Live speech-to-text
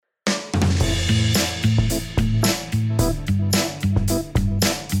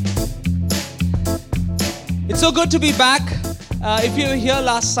So good to be back. If you were here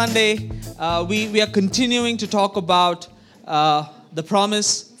last Sunday, we are continuing to talk about the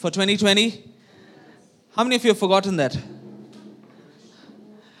promise for 2020. How many of you have forgotten that?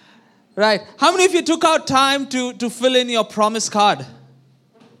 Right. How many of you took out time to fill in your promise card?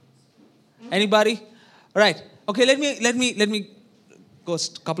 Anybody? Right. Okay, let me go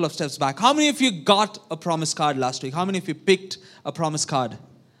a couple of steps back. How many of you got a promise card last week? How many of you picked a promise card?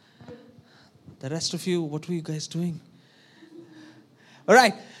 The rest of you, what were you guys doing? All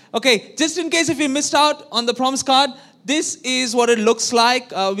right. Okay, just in case if you missed out on the promise card, this is what it looks like.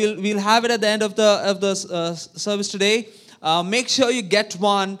 We'll have it at the end of the service today. Make sure you get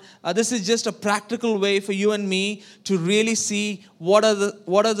one. This is just a practical way for you and me to really see what are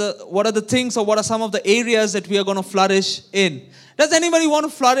the things, or what are some of the areas that we are going to flourish in. Does anybody want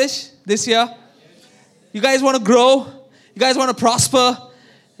to flourish this year? You guys want to grow? You guys want to prosper?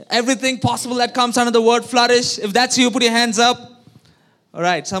 Everything possible that comes under the word flourish. If that's you, put your hands up. All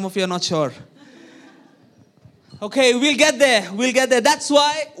right, some of you are not sure. Okay, we'll get there. That's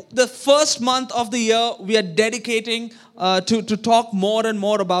why the first month of the year we are dedicating to talk more and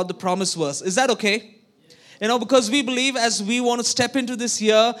more about the promise verse. Is that okay? You know, because we believe as we want to step into this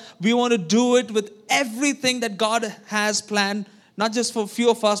year, we want to do it with everything that God has planned, not just for a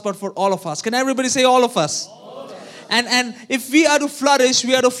few of us, but for all of us. Can everybody say all of us? And if we are to flourish,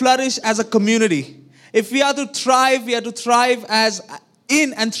 we are to flourish as a community. If we are to thrive, we are to thrive as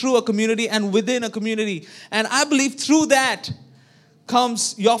in and through a community and within a community. And I believe through that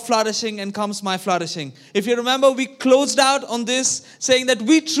comes your flourishing and comes my flourishing. If you remember, we closed out on this saying that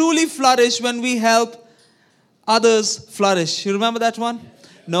we truly flourish when we help others flourish. You remember that one?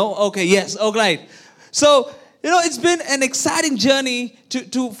 No? Okay, yes. Oh, right. So, you know, it's been an exciting journey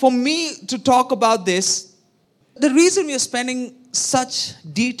for me to talk about this. The reason we are spending such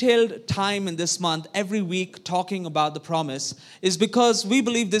detailed time in this month, every week, talking about the promise is because we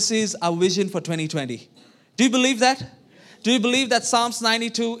believe this is our vision for 2020. Do you believe that? Do you believe that Psalms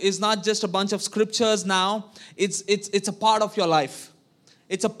 92 is not just a bunch of scriptures now? It's a part of your life.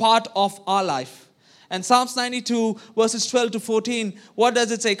 It's a part of our life. And Psalms 92 verses 12 to 14, what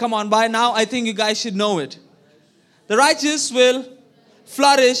does it say? Come on, by now I think you guys should know it. The righteous will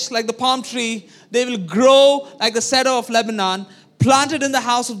flourish like the palm tree. They will grow like the cedar of Lebanon. Planted in the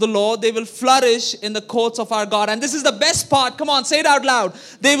house of the Lord, they will flourish in the courts of our God. And this is the best part. Come on, say it out loud.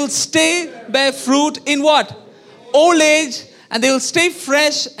 They will bear fruit in what? Old age, and they will stay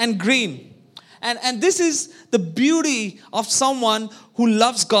fresh and green. And this is the beauty of someone who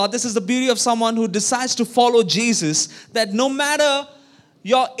loves God. This is the beauty of someone who decides to follow Jesus. That no matter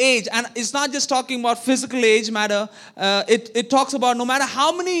your age, and it's not just talking about physical age matter. It talks about no matter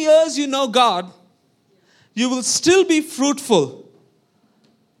how many years you know God, you will still be fruitful.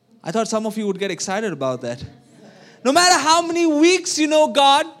 I thought some of you would get excited about that. No matter how many weeks you know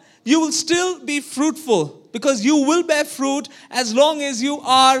God, you will still be fruitful because you will bear fruit as long as you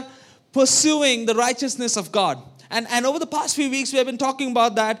are pursuing the righteousness of God. And over the past few weeks, we have been talking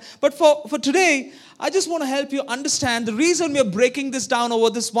about that. But for today, I just want to help you understand the reason we are breaking this down over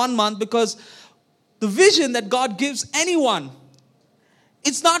this 1 month, because the vision that God gives anyone,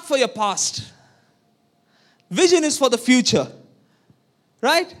 it's not for your past. Vision is for the future.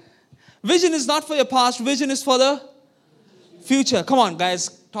 Right? Vision is not for your past. Vision is for the future. Come on, guys.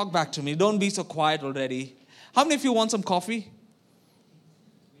 Talk back to me. Don't be so quiet already. How many of you want some coffee?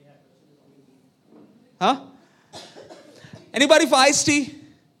 Huh? Anybody for iced tea?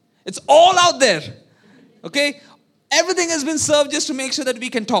 It's all out there. Okay? Everything has been served just to make sure that we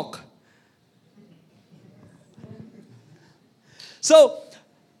can talk. So,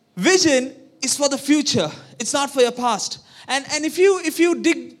 vision is for the future. It's not for your past. And if you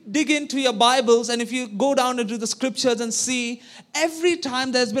dig into your Bibles, and if you go down into the scriptures and see, every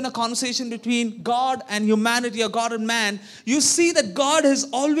time there's been a conversation between God and humanity, or God and man, you see that God has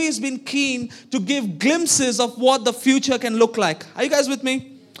always been keen to give glimpses of what the future can look like. Are you guys with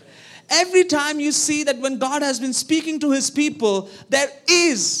me? Every time you see that when God has been speaking to his people, there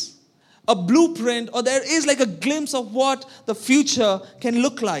is a blueprint, or there is like a glimpse of what the future can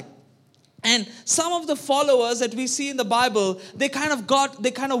look like. And some of the followers that we see in the Bible, they kind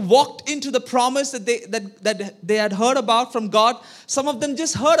of walked into the promise that they had heard about from God. Some of them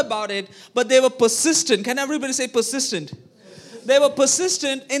just heard about it, but they were persistent. Can everybody say persistent? They were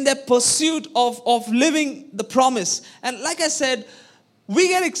persistent in their pursuit of living the promise. And like I said, we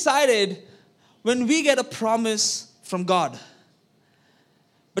get excited when we get a promise from God.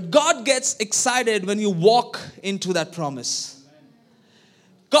 But God gets excited when you walk into that promise.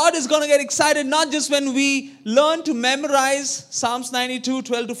 God is going to get excited not just when we learn to memorize Psalms 92,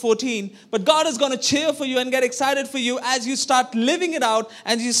 12 to 14, but God is going to cheer for you and get excited for you as you start living it out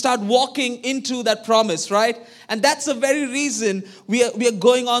and you start walking into that promise, right? And that's the very reason we are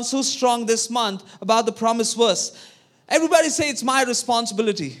going on so strong this month about the promise verse. Everybody say, it's my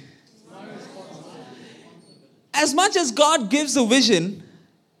responsibility. As much as God gives a vision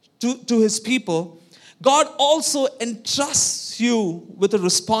to his people, God also entrusts you with a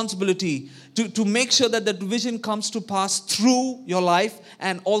responsibility to make sure that that vision comes to pass through your life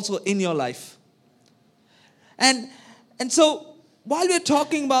and also in your life. And so while we're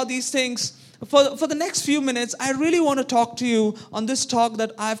talking about these things, for the next few minutes, I really want to talk to you on this talk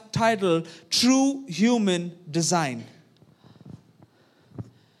that I've titled True Human Design.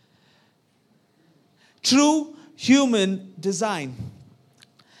 True Human Design.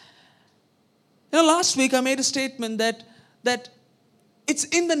 Last week I made a statement that it's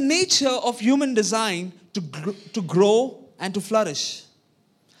in the nature of human design to grow and to flourish.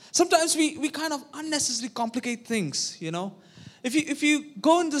 Sometimes we kind of unnecessarily complicate things, If you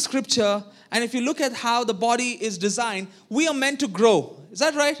go in the scripture and if you look at how the body is designed, we are meant to grow. Is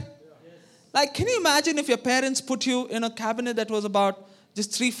that right? Yes. Like, can you imagine if your parents put you in a cabinet that was about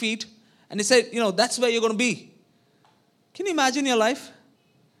just 3 feet and they said, that's where you're going to be? Can you imagine your life?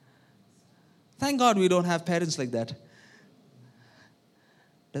 Thank God we don't have parents like that.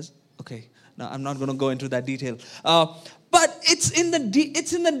 Okay. No, I'm not going to go into that detail. But it's in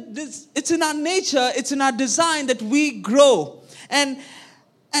our nature, it's in our design that we grow. And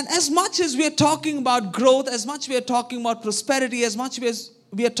as much as we are talking about growth, as much we are talking about prosperity, as much as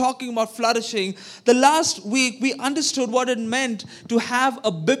we are talking about flourishing, the last week we understood what it meant to have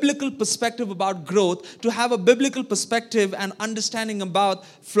a biblical perspective about growth, to have a biblical perspective and understanding about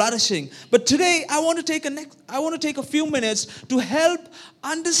flourishing. But today I want to take a few minutes to help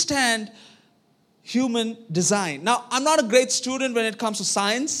understand human design. Now, I'm not a great student when it comes to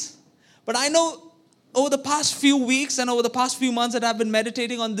science, but I know over the past few weeks and over the past few months that I've been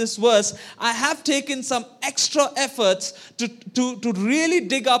meditating on this verse, I have taken some extra efforts to really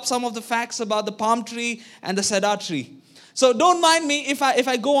dig up some of the facts about the palm tree and the cedar tree. So don't mind me if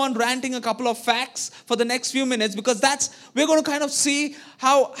I go on ranting a couple of facts for the next few minutes, because we're going to kind of see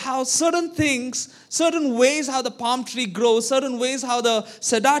how certain things, certain ways how the palm tree grows, certain ways how the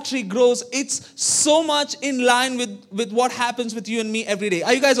cedar tree grows, it's so much in line with what happens with you and me every day.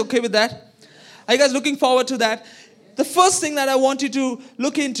 Are you guys okay with that? Are you guys looking forward to that? The first thing that I want you to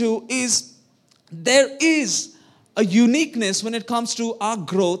look into is there is a uniqueness when it comes to our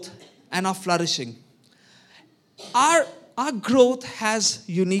growth and our flourishing. Our growth has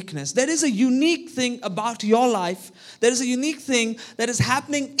uniqueness. There is a unique thing about your life. There is a unique thing that is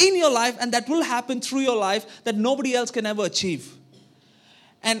happening in your life and that will happen through your life that nobody else can ever achieve.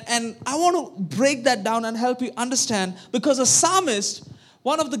 And I want to break that down and help you understand, because a psalmist,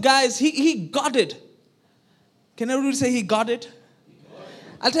 one of the guys, he got it. Can everybody say he got it?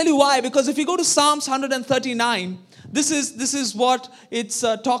 I'll tell you why. Because if you go to Psalms 139, this is what it's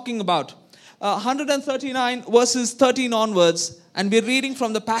talking about. 139 verses 13 onwards, and we're reading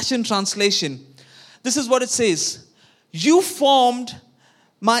from the Passion Translation. This is what it says. You formed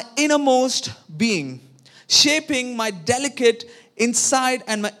my innermost being, shaping my delicate inside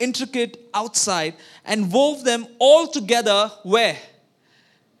and my intricate outside, and wove them all together where?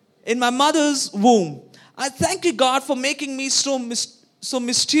 In my mother's womb. I thank you, God, for making me so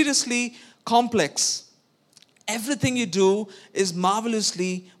mysteriously complex. Everything you do is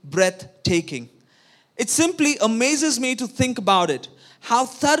marvelously breathtaking. It simply amazes me to think about it. How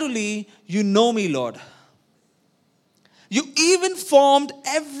thoroughly you know me, Lord. You even formed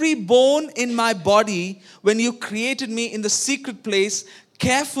every bone in my body when you created me in the secret place,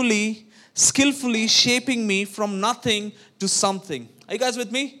 carefully, skillfully shaping me from nothing to something. Are you guys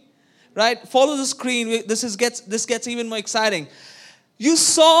with me? Right? Follow the screen. This gets even more exciting. You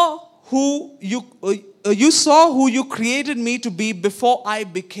saw who you created me to be before I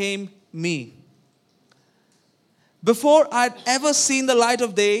became me. Before I'd ever seen the light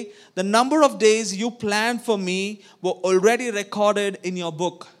of day, the number of days you planned for me were already recorded in your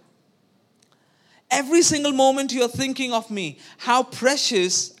book. Every single moment you're thinking of me, how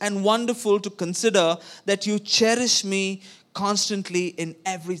precious and wonderful to consider that you cherish me constantly in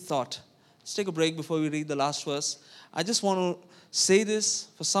every thought. Let's take a break before we read the last verse. I just want to say this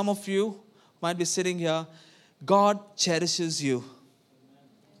for some of you who might be sitting here. God cherishes you.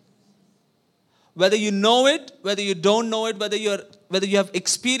 Whether you know it, whether you don't know it, whether you have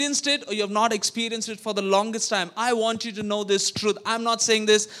experienced it or you have not experienced it for the longest time, I want you to know this truth. I'm not saying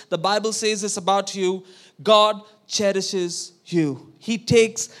this. The Bible says this about you. God cherishes you. He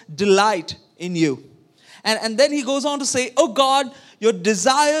takes delight in you. And then he goes on to say, oh God, your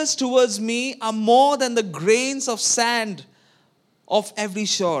desires towards me are more than the grains of sand of every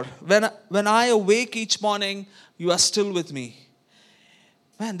shore. When I awake each morning, you are still with me.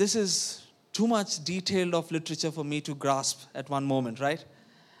 Man, this is too much detailed of literature for me to grasp at one moment, right?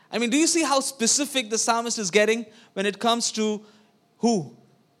 I mean, do you see how specific the psalmist is getting when it comes to who?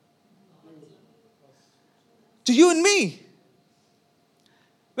 To you and me.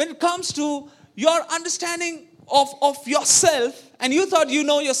 When it comes to your understanding of yourself, and you thought you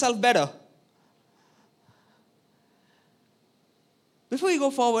know yourself better. Before you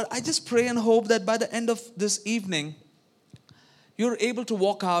go forward, I just pray and hope that by the end of this evening, you're able to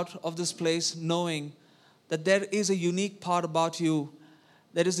walk out of this place knowing that there is a unique part about you.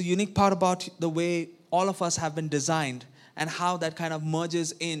 There is a unique part about the way all of us have been designed and how that kind of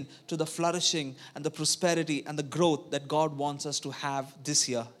merges in to the flourishing and the prosperity and the growth that God wants us to have this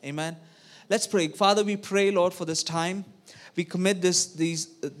year. Amen. Let's pray. Father, we pray, Lord, for this time. We commit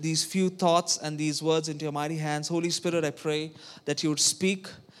these few thoughts and these words into your mighty hands. Holy Spirit, I pray that you would speak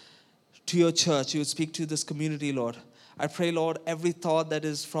to your church. You would speak to this community, Lord. I pray, Lord, every thought that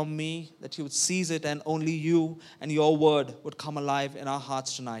is from me, that you would seize it and only you and your word would come alive in our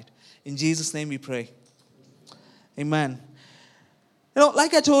hearts tonight. In Jesus' name we pray. Amen. You know,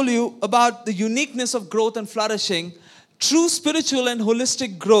 like I told you about the uniqueness of growth and flourishing, true spiritual and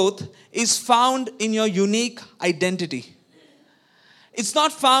holistic growth is found in your unique identity. It's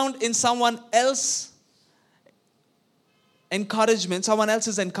not found in someone else's encouragement,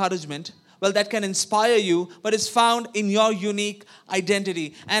 well, that can inspire you, but it's found in your unique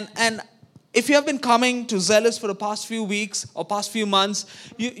identity. And if you have been coming to Zealous for the past few weeks or past few months,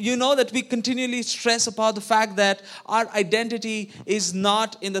 you know that we continually stress about the fact that our identity is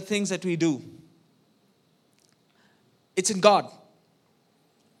not in the things that we do. It's in God.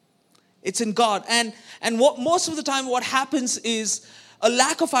 It's in God. And what most of the time what happens is a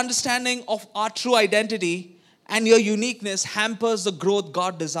lack of understanding of our true identity and your uniqueness hampers the growth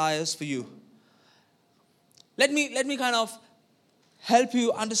God desires for you. Let me kind of help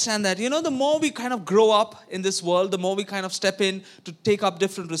you understand that. You know, the more we kind of grow up in this world, the more we kind of step in to take up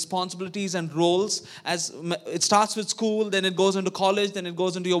different responsibilities and roles. As it starts with school, then it goes into college, then it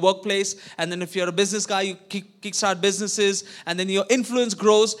goes into your workplace, and then if you're a business guy, you kickstart businesses, and then your influence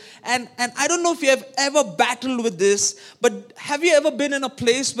grows. And I don't know if you have ever battled with this, but have you ever been in a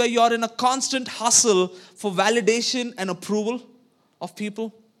place where you're in a constant hustle for validation and approval of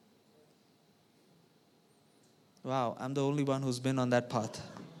people? Wow, I'm the only one who's been on that path.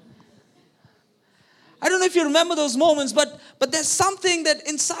 I don't know if you remember those moments, but there's something that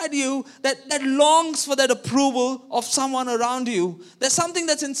inside you that longs for that approval of someone around you. There's something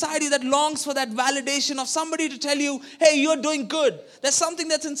that's inside you that longs for that validation of somebody to tell you, hey, you're doing good. There's something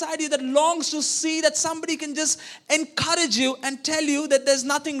that's inside you that longs to see that somebody can just encourage you and tell you that there's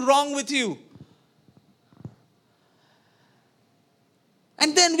nothing wrong with you.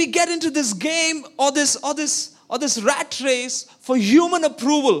 And then we get into this game or this rat race for human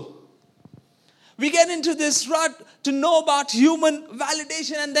approval. We get into this rut to know about human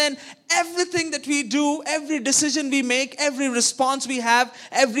validation, and then everything that we do, every decision we make, every response we have,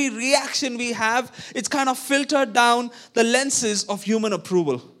 every reaction we have, it's kind of filtered down the lenses of human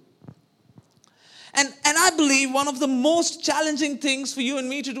approval. And I believe one of the most challenging things for you and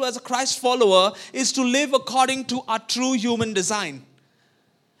me to do as a Christ follower is to live according to our true human design.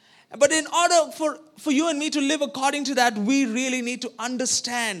 But in order for you and me to live according to that, we really need to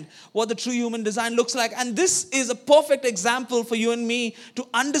understand what the true human design looks like. And this is a perfect example for you and me to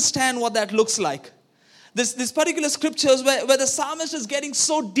understand what that looks like. This particular scriptures where the psalmist is getting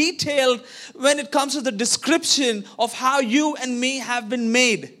so detailed when it comes to the description of how you and me have been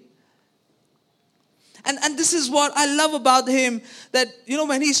made. And this is what I love about him, that, you know,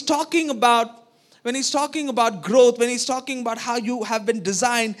 when he's talking about growth, when he's talking about how you have been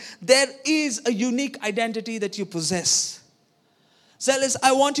designed, there is a unique identity that you possess. Zealous,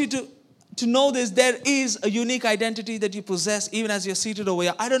 I want you to know this. There is a unique identity that you possess even as you're seated over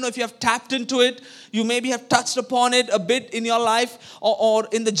here. I don't know if you have tapped into it. You maybe have touched upon it a bit in your life or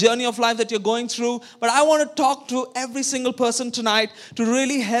in the journey of life that you're going through. But I want to talk to every single person tonight to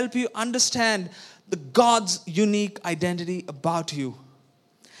really help you understand the God's unique identity about you.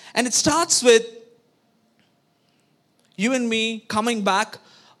 And it starts with you and me coming back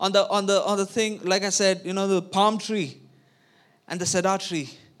on the thing, like I said, you know, the palm tree and the cedar tree.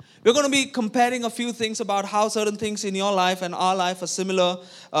 We're going to be comparing a few things about how certain things in your life and our life are similar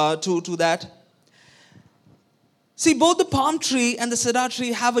to that. See, both the palm tree and the cedar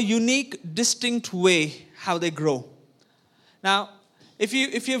tree have a unique, distinct way how they grow. Now, if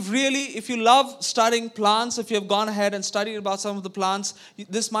you love studying plants, if you have gone ahead and studied about some of the plants,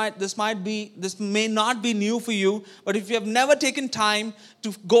 this may not be new for you. But if you have never taken time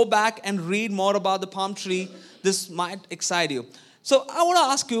to go back and read more about the palm tree, this might excite you. So I want to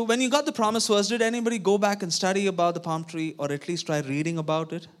ask you, when you got the promise verse, did anybody go back and study about the palm tree, or at least try reading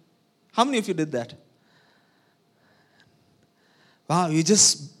about it? How many of you did that? Wow, you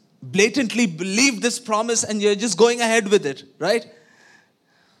just blatantly believe this promise and you're just going ahead with it, right?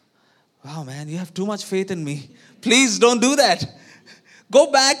 Wow, man, you have too much faith in me. Please don't do that.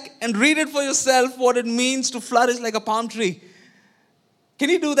 Go back and read it for yourself, what it means to flourish like a palm tree. Can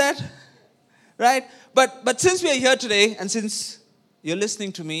you do that? Right? But since we are here today, and since you're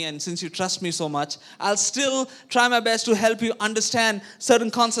listening to me, and since you trust me so much, I'll still try my best to help you understand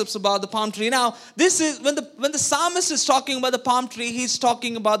certain concepts about the palm tree. Now, this is when the psalmist is talking about the palm tree, he's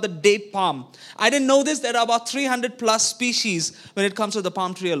talking about the date palm. I didn't know this. There are about 300 plus species when it comes to the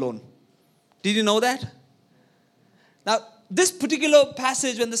palm tree alone. Did you know that? Now, this particular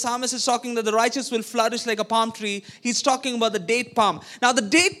passage, when the psalmist is talking that the righteous will flourish like a palm tree, he's talking about the date palm. Now, the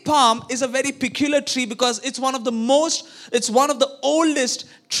date palm is a very peculiar tree because it's one of the oldest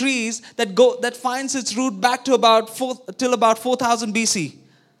trees that finds its root back to till about 4000 BC.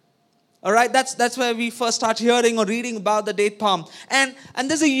 All right, that's where we first start hearing or reading about the date palm. And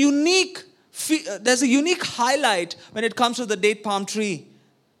there's a unique highlight when it comes to the date palm tree.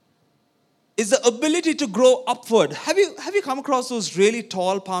 Is the ability to grow upward. Have you come across those really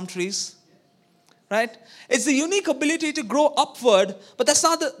tall palm trees? Right? It's the unique ability to grow upward, but that's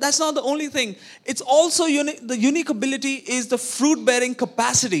not the only thing. It's also unique. The unique ability is the fruit-bearing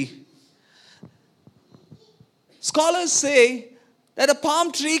capacity. Scholars say that a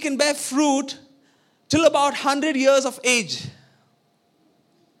palm tree can bear fruit till about 100 years of age.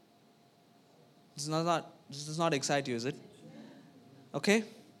 This does not excite you, is it? Okay?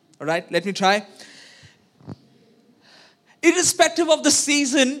 All right, let me try. Irrespective of the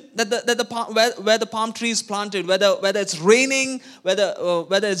season where the palm tree is planted, whether it's raining, whether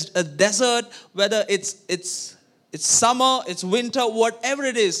it's a desert, whether it's summer, it's winter, whatever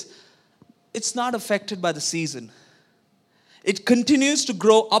it is, it's not affected by the season. It continues to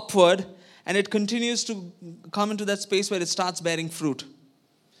grow upward, and it continues to come into that space where it starts bearing fruit.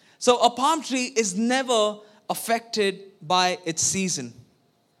 So a palm tree is never affected by its season.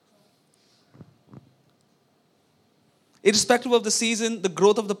 Irrespective of the season, the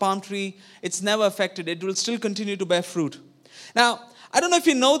growth of the palm tree, it's never affected. It will still continue to bear fruit. Now, I don't know if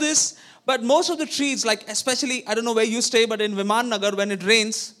you know this, but most of the trees, like especially, I don't know where you stay, but in Viman Nagar, when it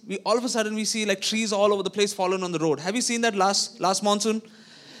rains, all of a sudden we see like trees all over the place fallen on the road. Have you seen that last monsoon?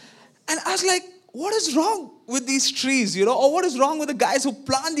 And I was like, what is wrong with these trees, or what is wrong with the guys who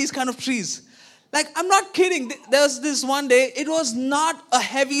plant these kind of trees? Like, I'm not kidding. There was this one day, it was not a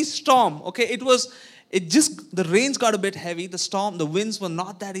heavy storm, okay? The rains got a bit heavy, the winds were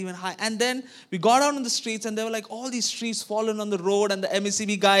not that even high. And then we got out on the streets and there were like all these trees fallen on the road and the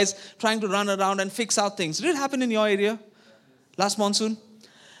MECB guys trying to run around and fix out things. Did it happen in your area last monsoon?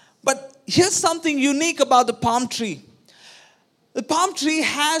 But here's something unique about the palm tree. The palm tree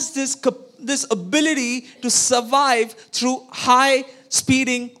has this ability to survive through high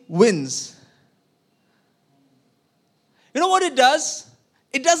speeding winds. You know what it does?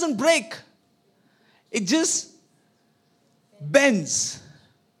 It doesn't break. It just bends.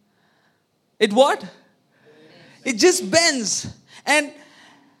 It what? It just bends. And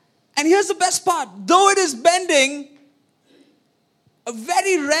here's the best part. Though it is bending, a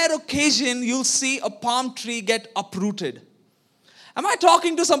very rare occasion you'll see a palm tree get uprooted. Am I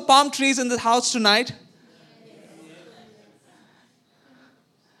talking to some palm trees in the house tonight?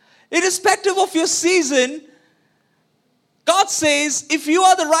 Irrespective of your season, God says, if you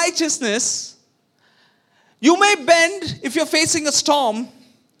are the righteousness, you may bend if you're facing a storm,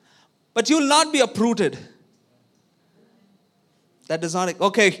 but you'll not be uprooted. That does not...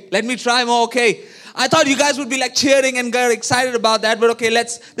 Okay, let me try more. Okay. I thought you guys would be like cheering and get excited about that, but okay,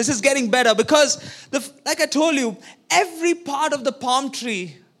 this is getting better because, like I told you, every part of the palm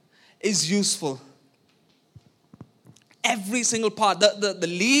tree is useful. Every single part, the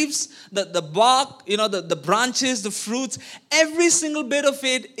leaves, the bark, the branches, the fruits, every single bit of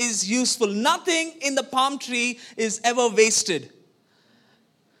it is useful. Nothing in the palm tree is ever wasted.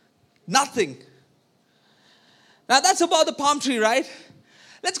 Nothing. Now that's about the palm tree, right?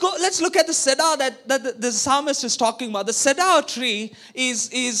 Let's look at the cedar that the psalmist is talking about. The cedar tree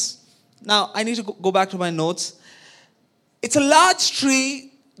is now I need to go back to my notes. It's a large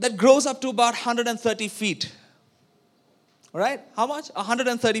tree that grows up to about 130 feet. All right? How much?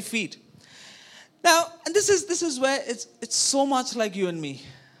 130 feet. Now, and this is where it's so much like you and me.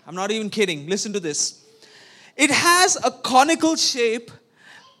 I'm not even kidding. Listen to this. It has a conical shape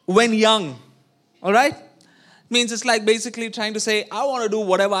when young. All right? Means it's like basically trying to say, I want to do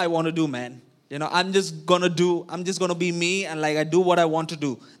whatever I want to do, man. I'm just going to be me, and like I do what I want to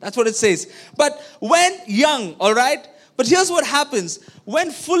do. That's what it says. But when young, all right? But here's what happens.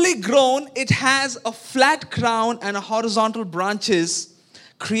 When fully grown, it has a flat crown and a horizontal branches,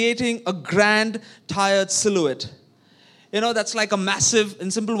 creating a grand tired silhouette. That's like a massive, in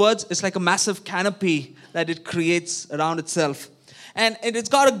simple words, it's like a massive canopy that it creates around itself. And it's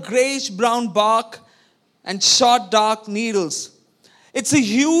got a grayish brown bark and short dark needles. It's a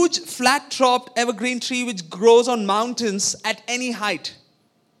huge flat-topped evergreen tree which grows on mountains at any height.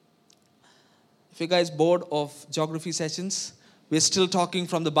 If you guys bored of geography sessions, we're still talking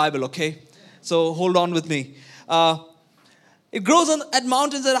from the Bible, okay? So hold on with me. It grows at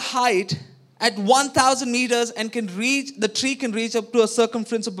mountains at a height at 1,000 meters and the tree can reach up to a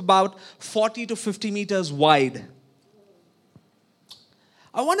circumference of about 40 to 50 meters wide.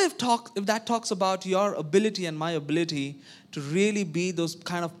 I wonder if that talks about your ability and my ability to really be those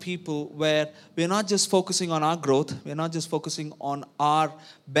kind of people where we're not just focusing on our growth, we're not just focusing on our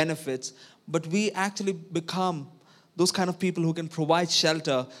benefits, but we actually become those kind of people who can provide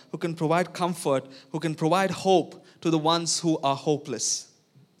shelter, who can provide comfort, who can provide hope to the ones who are hopeless.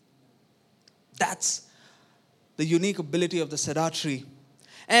 That's the unique ability of the cedar tree.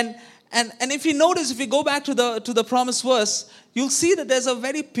 And if you notice, if you go back to the promised verse, you'll see that there's a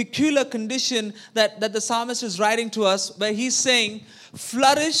very peculiar condition that the psalmist is writing to us, where he's saying,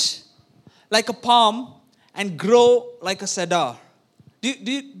 flourish like a palm and grow like a cedar.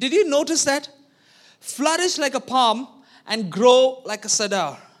 Did you notice that? Flourish like a palm and grow like a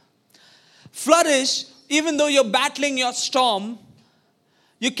cedar. Flourish, even though you're battling your storm,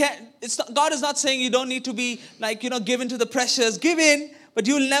 you can't. God is not saying you don't need to be given to the pressures. Give in, but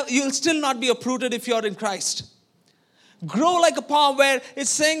you'll still not be uprooted if you're in Christ. Grow like a palm, where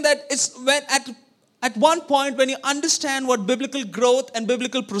it's saying that it's when at one point when you understand what biblical growth and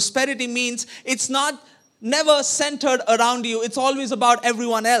biblical prosperity means, it's never centered around you. It's always about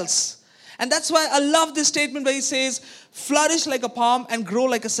everyone else. And that's why I love this statement where he says, flourish like a palm and grow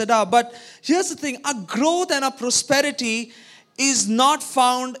like a cedar. But here's the thing, our growth and our prosperity is not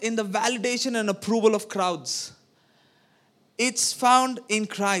found in the validation and approval of crowds. It's found in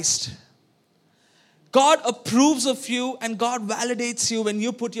Christ. God approves of you and God validates you when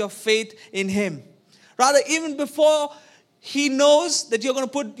you put your faith in Him. Rather, even before He knows that you're going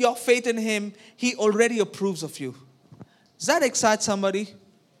to put your faith in Him, He already approves of you. Does that excite somebody?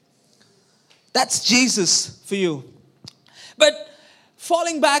 That's Jesus for you. But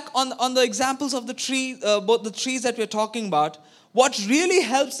falling back on the examples of the tree, both the trees that we're talking about, what really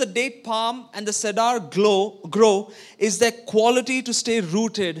helps the date palm and the cedar grow is their quality to stay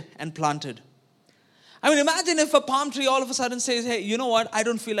rooted and planted. I mean, imagine if a palm tree all of a sudden says, hey, you know what? I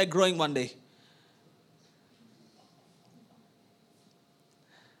don't feel like growing one day.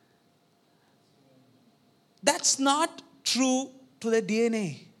 That's not true to their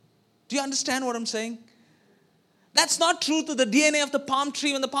DNA. Do you understand what I'm saying? That's not true to the DNA of the palm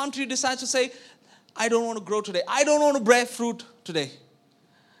tree when the palm tree decides to say, I don't want to grow today. I don't want to bear fruit today.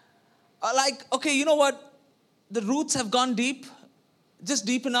 Okay, you know what? The roots have gone deep, just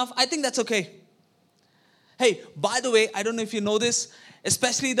deep enough. I think that's okay. Hey, by the way, I don't know if you know this,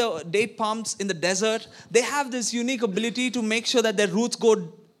 especially the date palms in the desert, they have this unique ability to make sure that their roots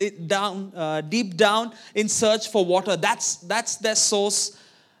go down, deep down in search for water. That's their source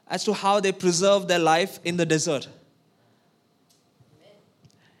as to how they preserve their life in the desert.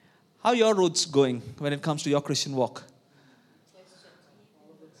 How are your roots going when it comes to your Christian walk?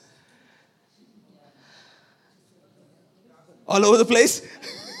 All over the place?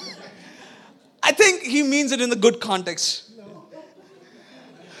 I think he means it in the good context.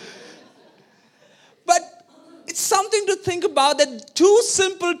 But it's something to think about that two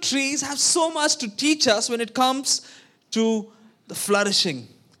simple trees have so much to teach us when it comes to the flourishing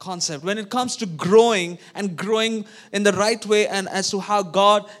concept, when it comes to growing and growing in the right way and as to how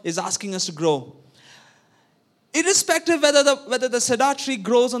God is asking us to grow. Irrespective whether the cedar tree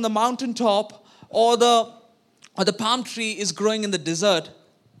grows on the mountaintop or the palm tree is growing in the desert,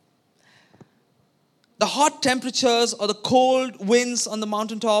 the hot temperatures or the cold winds on the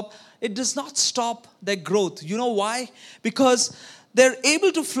mountaintop, it does not stop their growth. You know why? Because they're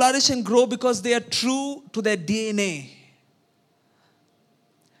able to flourish and grow because they are true to their DNA.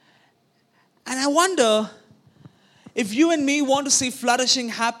 And I wonder, if you and me want to see flourishing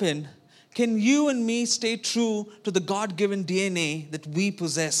happen, can you and me stay true to the God-given DNA that we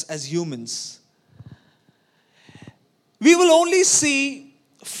possess as humans? We will only see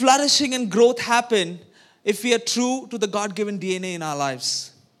flourishing and growth happen if we are true to the God-given DNA in our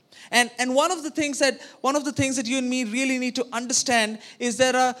lives. And one of the things that you and me really need to understand is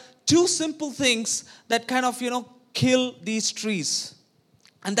there are two simple things that kind of, kill these trees.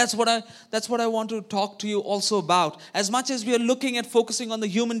 And that's what I want to talk to you also about. As much as we are looking at focusing on the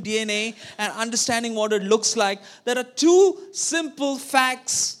human DNA and understanding what it looks like, there are two simple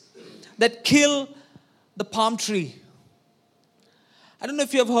facts that kill the palm tree. I don't know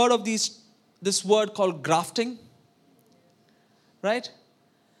if you have heard of this word called grafting, right?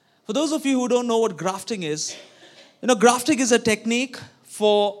 For those of you who don't know what grafting is, grafting is a technique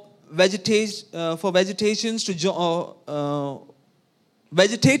for vegetations to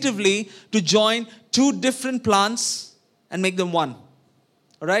vegetatively to join two different plants and make them one.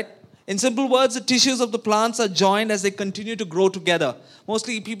 All right? In simple words, the tissues of the plants are joined as they continue to grow together.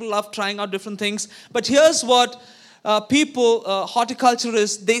 Mostly people love trying out different things. But here's what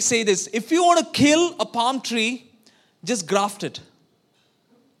horticulturists, they say this. If you want to kill a palm tree, just graft it.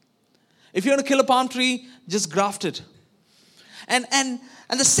 If you want to kill a palm tree, just graft it. And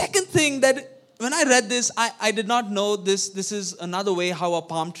the second thing that, when I read this, I did not know this. This is another way how a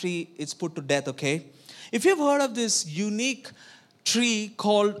palm tree is put to death, okay? If you've heard of this unique tree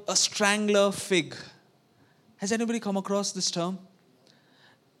called a strangler fig, has anybody come across this term?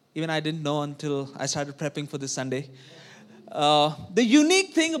 Even I didn't know until I started prepping for this Sunday. The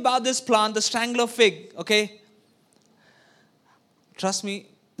unique thing about this plant, the strangler fig, okay? Trust me,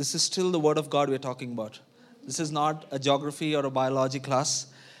 this is still the Word of God we're talking about. This is not a geography or a biology class.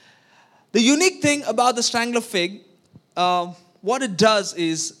 The unique thing about the strangler fig, what it does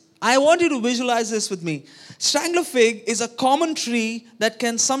is, I want you to visualize this with me. Strangler fig is a common tree that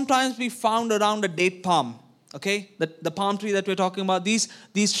can sometimes be found around a date palm. Okay, the palm tree that we're talking about, these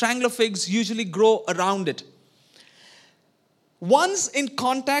strangler figs usually grow around it. Once in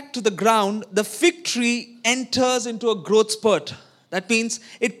contact to the ground, the fig tree enters into a growth spurt. That means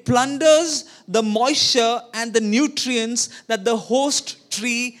it plunders the moisture and the nutrients that the host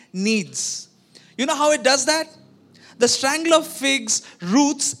tree needs. You know how it does that? The strangler fig's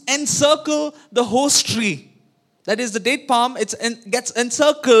roots encircle the host tree. That is the date palm. It gets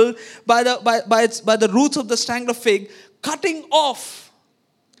encircled by the roots of the strangler fig, cutting off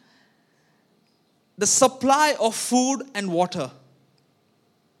the supply of food and water,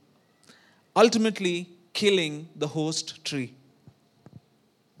 ultimately killing the host tree.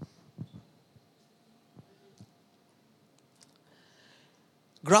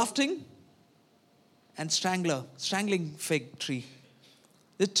 Grafting and strangling fig tree.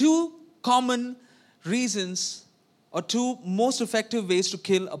 The two common reasons or two most effective ways to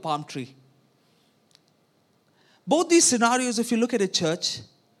kill a palm tree. Both these scenarios, if you look at a church,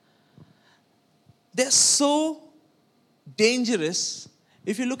 they're so dangerous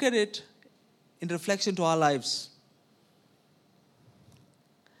if you look at it in reflection to our lives.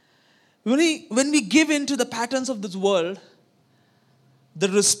 When we give in to the patterns of this world, the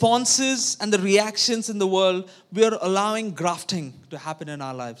responses and the reactions in the world, we are allowing grafting to happen in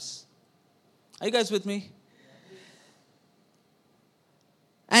our lives. Are you guys with me?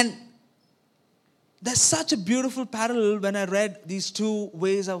 And there's such a beautiful parallel when I read these two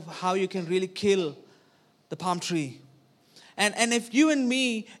ways of how you can really kill the palm tree. And if you and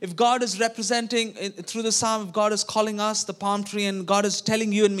me, if God is representing, through the psalm, if God is calling us the palm tree and God is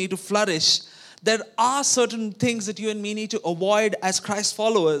telling you and me to flourish, there are certain things that you and me need to avoid as Christ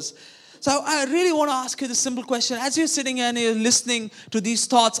followers. So I really want to ask you this simple question. As you're sitting here and you're listening to these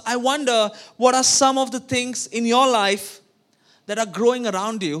thoughts, I wonder what are some of the things in your life that are growing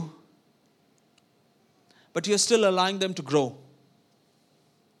around you, but you're still allowing them to grow?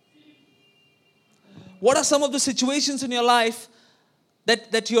 What are some of the situations in your life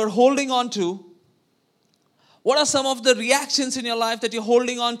that you're holding on to? What are some of the reactions in your life that you're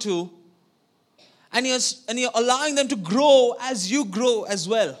holding on to? And you're allowing them to grow as you grow as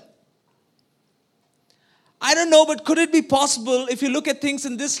well. I don't know, but could it be possible, if you look at things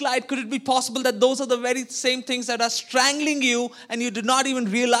in this light, could it be possible that those are the very same things that are strangling you and you did not even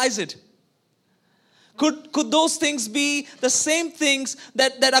realize it? Could those things be the same things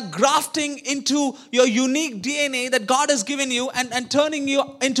that are grafting into your unique DNA that God has given you and turning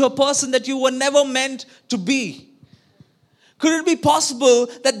you into a person that you were never meant to be? Could it be possible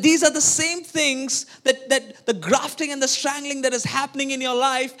that these are the same things that the grafting and the strangling that is happening in your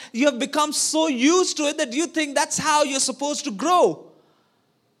life, you have become so used to it that you think that's how you're supposed to grow?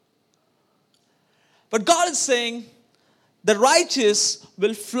 But God is saying, the righteous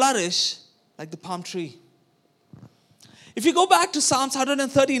will flourish like the palm tree. If you go back to Psalms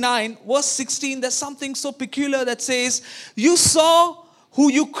 139, verse 16, there's something so peculiar that says, you saw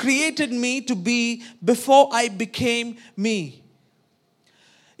who you created me to be before I became me.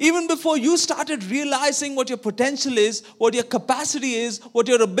 Even before you started realizing what your potential is, what your capacity is, what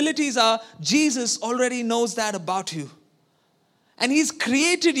your abilities are, Jesus already knows that about you. And He's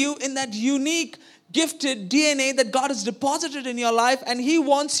created you in that unique, gifted DNA that God has deposited in your life, and He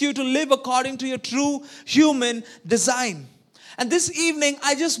wants you to live according to your true human design. And this evening,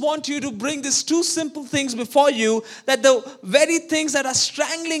 I just want you to bring these two simple things before you, that the very things that are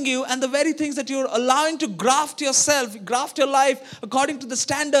strangling you and the very things that you're allowing to graft yourself, graft your life according to the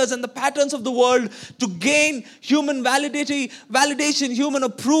standards and the patterns of the world to gain human validation, human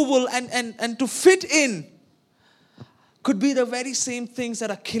approval, and to fit in, could be the very same things that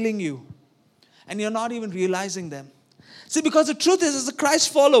are killing you. And you're not even realizing them. See, because the truth is, as a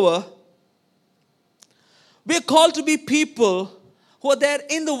Christ follower, we are called to be people who are there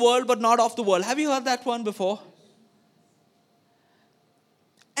in the world but not of the world. Have you heard that one before?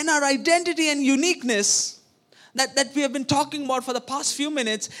 And our identity and uniqueness that we have been talking about for the past few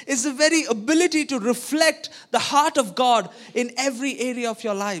minutes is the very ability to reflect the heart of God in every area of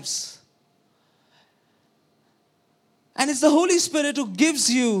your lives. And it's the Holy Spirit who gives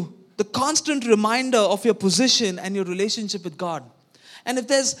you the constant reminder of your position and your relationship with God. And if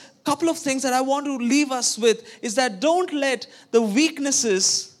there's a couple of things that I want to leave us with, is that don't let the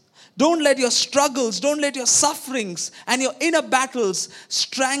weaknesses, don't let your struggles, don't let your sufferings and your inner battles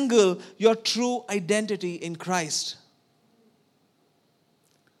strangle your true identity in Christ.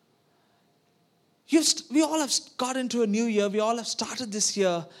 We all have got into a new year. We all have started this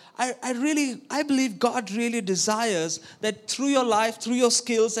year. I believe God really desires that through your life, through your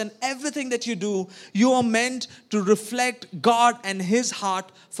skills and everything that you do, you are meant to reflect God and His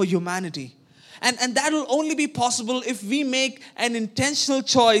heart for humanity. And that will only be possible if we make an intentional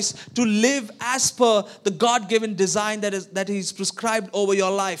choice to live as per the God-given design that He's prescribed over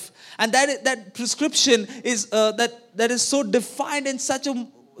your life. And that prescription is that is so defined in such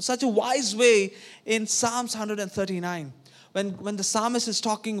a wise way in Psalms 139. When the psalmist is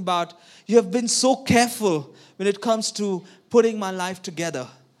talking about, you have been so careful when it comes to putting my life together.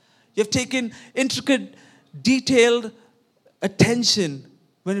 You have taken intricate, detailed attention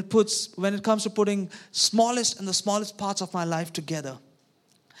when it comes to putting smallest and the smallest parts of my life together.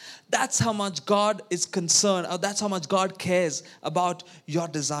 That's how much God is concerned, or that's how much God cares about your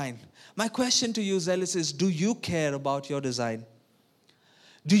design. My question to you, Zealous, is, do you care about your design?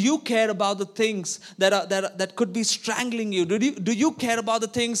 Do you care about the things that could be strangling you? Do you care about the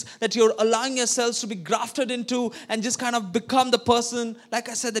things that you're allowing yourselves to be grafted into and just kind of become the person, like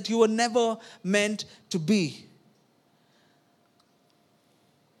I said, that you were never meant to be?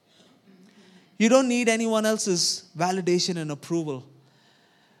 You don't need anyone else's validation and approval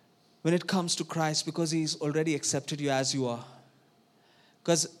when it comes to Christ, because He's already accepted you as you are.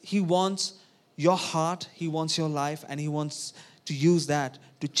 Because He wants your heart, He wants your life, and He wants to use that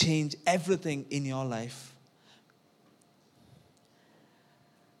to change everything in your life.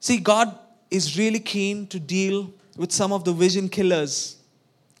 See, God is really keen to deal with some of the vision killers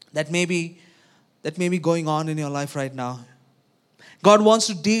that may be going on in your life right now. God wants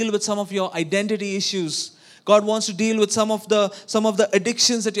to deal with some of your identity issues. God wants to deal with some of the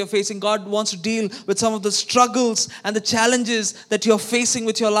addictions that you're facing. God wants to deal with some of the struggles and the challenges that you're facing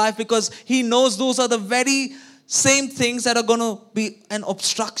with your life, because He knows those are the very same things that are going to be an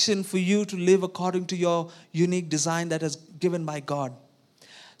obstruction for you to live according to your unique design that is given by God.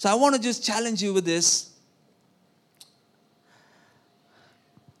 So I want to just challenge you with this.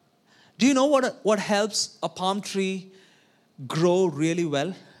 Do you know what helps a palm tree grow really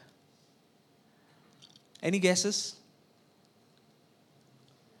well? Any guesses?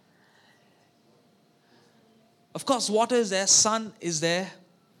 Of course, water is there, sun is there.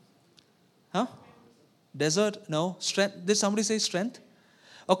 Huh? Desert? No. Strength? Did somebody say strength?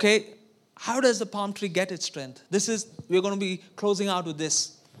 Okay. How does the palm tree get its strength? We're going to be closing out with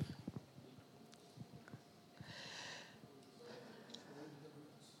this.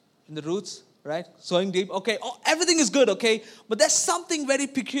 In the roots, right? Sowing deep. Okay. Everything is good, okay? But there's something very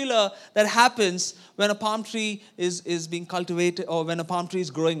peculiar that happens when a palm tree is being cultivated, or when a palm tree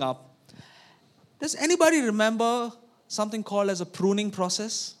is growing up. Does anybody remember something called as a pruning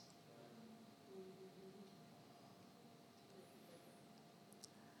process?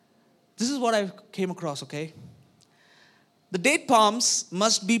 This is what I came across, okay? The date palms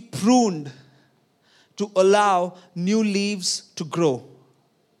must be pruned to allow new leaves to grow.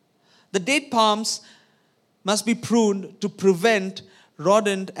 The date palms must be pruned to prevent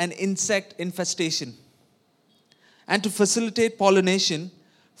rodent and insect infestation. and to facilitate pollination,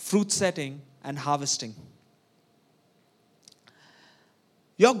 fruit setting, and harvesting.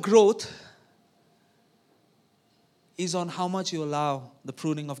 Your growth is on how much you allow the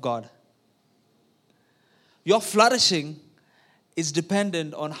pruning of God. Your flourishing is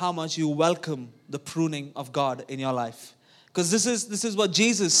dependent on how much you welcome the pruning of God in your life. Because this is what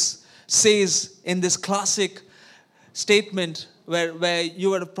Jesus says in this classic statement where you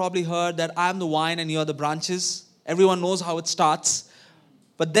would have probably heard that I'm the vine and you're the branches. Everyone knows how it starts.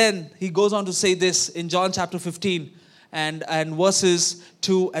 But then he goes on to say this in John chapter 15 and verses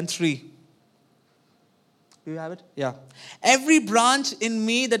 2 and 3. Do you have it? Yeah. Every branch in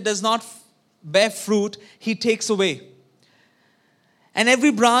me that does not bear fruit, he takes away. And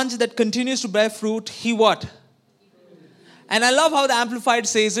every branch that continues to bear fruit, he what? And I love how the Amplified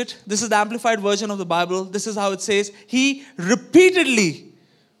says it. This is the Amplified version of the Bible. This is how it says. He repeatedly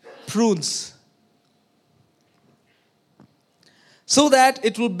prunes so that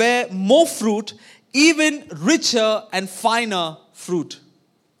it will bear more fruit, even richer and finer fruit.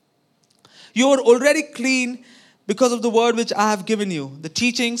 You are already clean because of the word which I have given you, the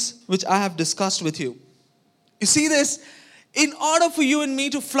teachings which I have discussed with you. You see this? In order for you and me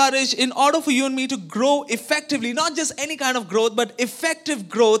to flourish, in order for you and me to grow effectively, not just any kind of growth, but effective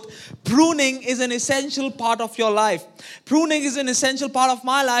growth, pruning is an essential part of your life. Pruning is an essential part of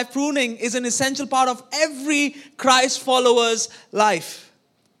my life. Pruning is an essential part of every Christ follower's life.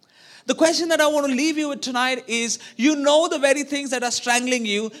 The question that I want to leave you with tonight is, you know the very things that are strangling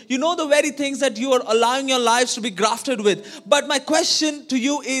you. You know the very things that you are allowing your lives to be grafted with. But my question to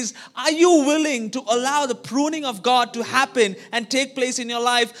you is, are you willing to allow the pruning of God to happen and take place in your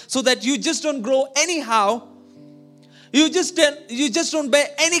life so that you just don't grow anyhow? You just don't bear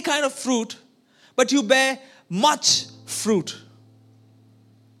any kind of fruit, but you bear much fruit.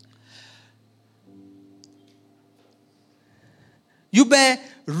 You bear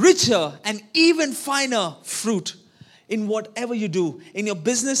richer and even finer fruit in whatever you do. In your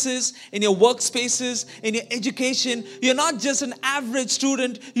businesses, in your workspaces, in your education. You're not just an average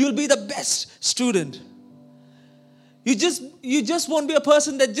student, you'll be the best student. You just won't be a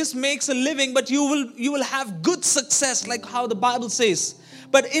person that just makes a living, but you will have good success, like how the Bible says.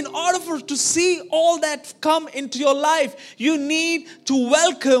 But in order to see all that come into your life, you need to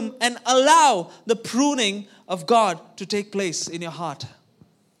welcome and allow the pruning of God to take place in your heart.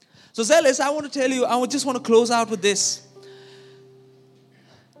 So Zealous, I want to tell you, I just want to close out with this.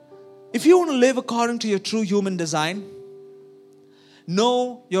 If you want to live according to your true human design,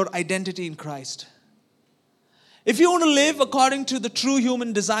 know your identity in Christ. If you want to live according to the true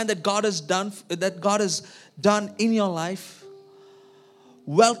human design that God has done in your life,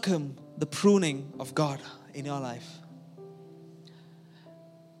 welcome the pruning of God in your life.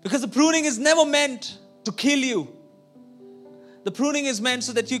 Because the pruning is never meant to kill you. The pruning is meant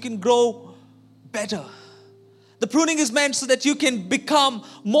so that you can grow better. The pruning is meant so that you can become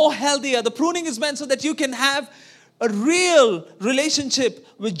more healthier. The pruning is meant so that you can have a real relationship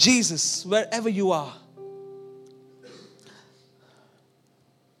with Jesus wherever you are.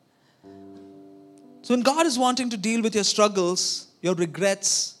 So when God is wanting to deal with your struggles, your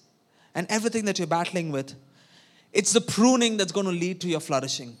regrets, and everything that you're battling with, it's the pruning that's going to lead to your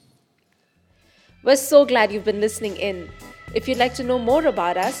flourishing. We're so glad you've been listening in. If you'd like to know more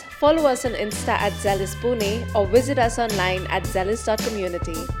about us, follow us on Insta @ZealousPune or visit us online at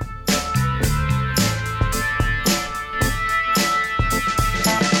zealous.community.